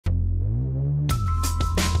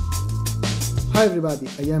Hi everybody,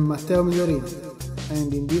 I am Matteo Migliorini,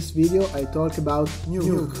 and in this video I talk about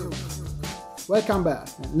Nuke. Welcome back,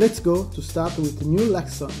 and let's go to start with a new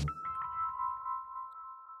lesson.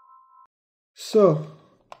 So,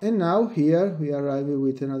 and now here we arrive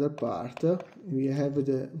with another part. We have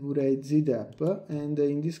the Foundry Z-depth, and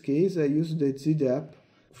in this case I use the Z-depth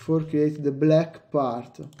for create the black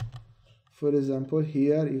part. For example,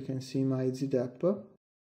 here you can see my Z-depth.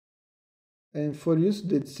 And for use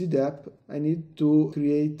the Z-depth, I need to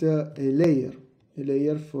create a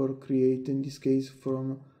layer for create, in this case,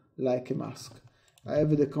 from like a mask. I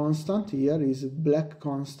have the constant here is black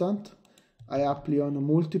constant. I apply on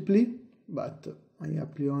multiply, but I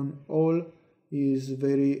apply on all is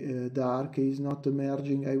very dark, is not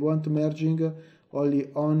merging. I want merging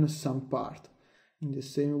only on some part. In the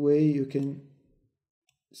same way, you can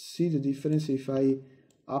see the difference if I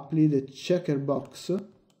apply the checker box.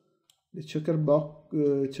 The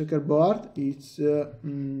checkerboard is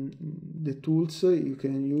the tools you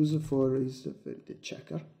can use for is the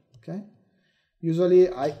checker. Okay. Usually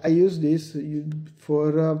I use this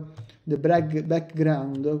for the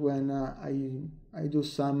background when I do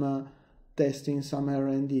some testing, some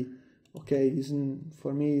R&D. Okay,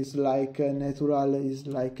 for me it's like natural, is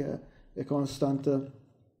like a constant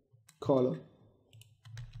color.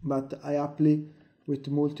 But I apply with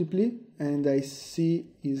multiply, and I see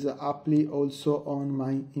is apply also on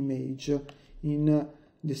my image in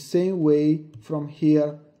the same way from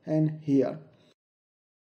here and here.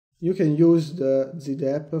 You can use the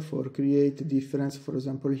Z-depth for create difference. For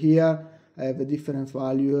example, here I have a different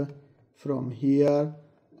value from here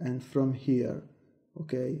and from here.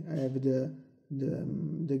 Okay, I have the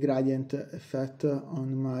gradient effect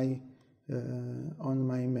on my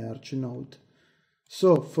merge node.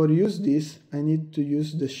 So for use this, I need to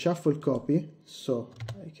use the shuffle copy. So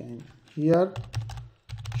I can here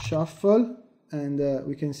shuffle, and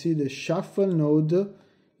we can see the shuffle node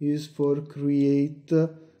is for create,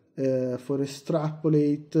 for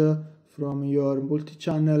extrapolate from your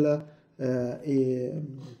multi-channel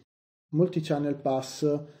pass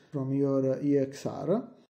from your EXR.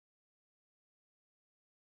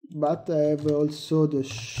 But I have also the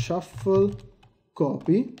shuffle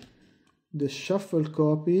copy. The shuffle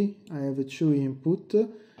copy, I have two input,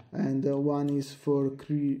 and one is for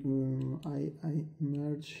I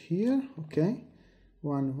merge here, okay,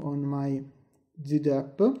 one on my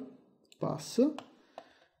Z-depth pass,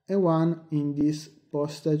 and one in this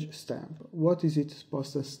postage stamp. What is it?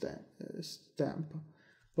 Postage stamp.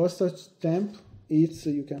 Postage stamp, it's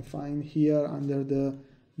you can find here under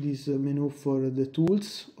this menu for the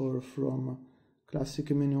tools, or from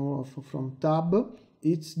classic menu or from tab.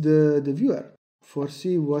 It's the viewer for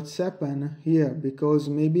see what's happened here, because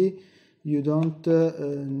maybe you don't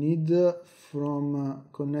need from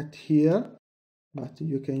connect here, but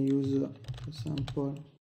you can use, for example,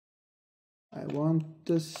 I want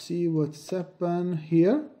to see what's happened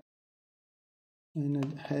here, and I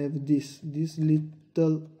have this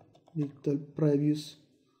little previews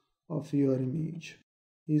of your image.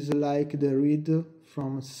 Is like the read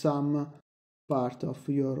from some part of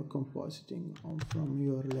your compositing or from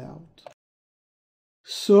your layout.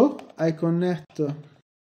 So I connect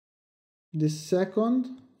the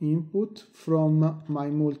second input from my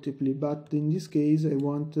multiply, but in this case I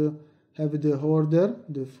want to have the order.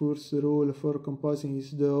 The first rule for composing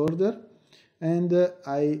is the order, and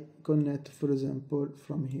I connect, for example,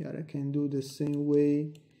 from here. I can do the same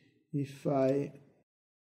way if I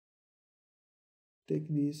take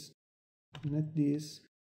this, connect this,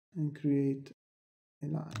 and create a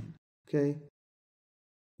line. Okay,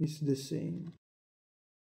 it's the same.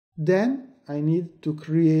 Then I need to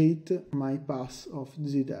create my pass of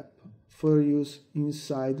Z-depth for use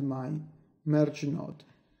inside my merge node.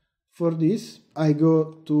 For this, I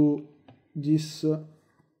go to this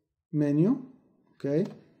menu, okay,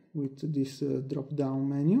 with this drop-down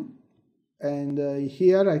menu, and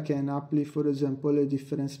here I can apply, for example, a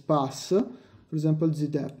different pass, for example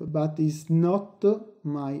Z-depth, but it's not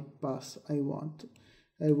my pass I want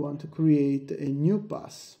to create a new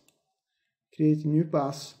pass. Create a new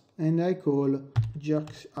pass, and I call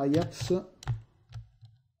Ajax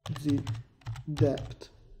Z-depth.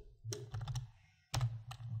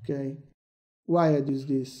 Okay. Why I do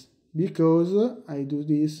this? Because I do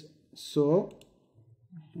this so,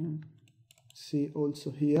 see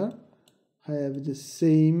also here, I have the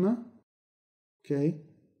same, okay,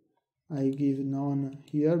 I give none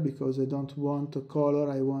here because I don't want a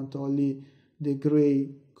color, I want only the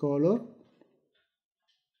gray color.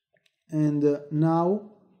 And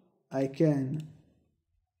now I can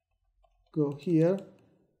go here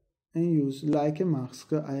and use like a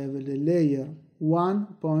mask. I have the layer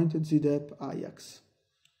 1.Z-depth Ajax.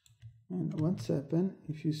 And what's happened,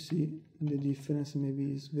 if you see the difference,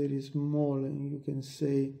 maybe is very small, and you can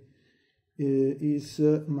say is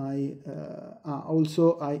my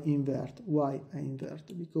also I invert. Why I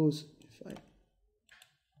invert? Because if I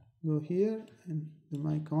go here and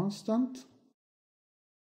my constant,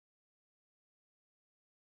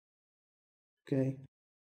 okay,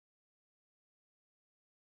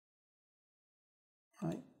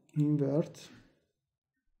 I invert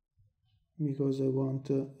because I want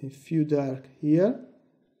a few dark here.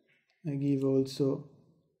 I give also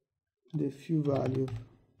the few value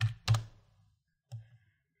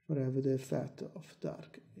for have the effect of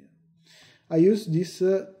dark here. I use this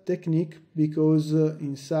technique because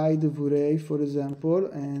inside V-Ray, for example,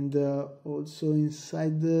 and also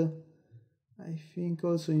inside I think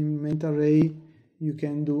also in MetaRay you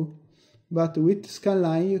can do, but with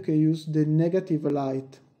scanline you can use the negative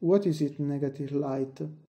light. What is it, negative light?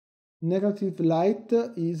 Negative light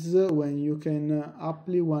is when you can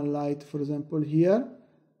apply one light, for example here,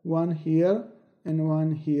 one here, and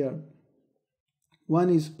one here. One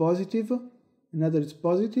is positive, another is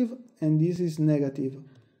positive, and this is negative.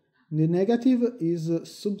 The negative is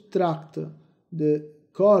subtract the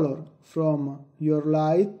color from your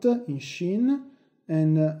light in sheen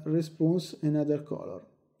and response another color.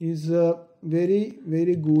 Is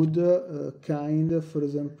very good kind, for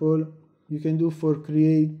example, you can do for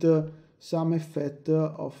create some effect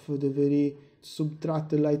of the very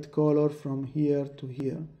subtract light color from here to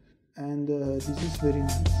here, and this is very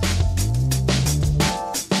nice.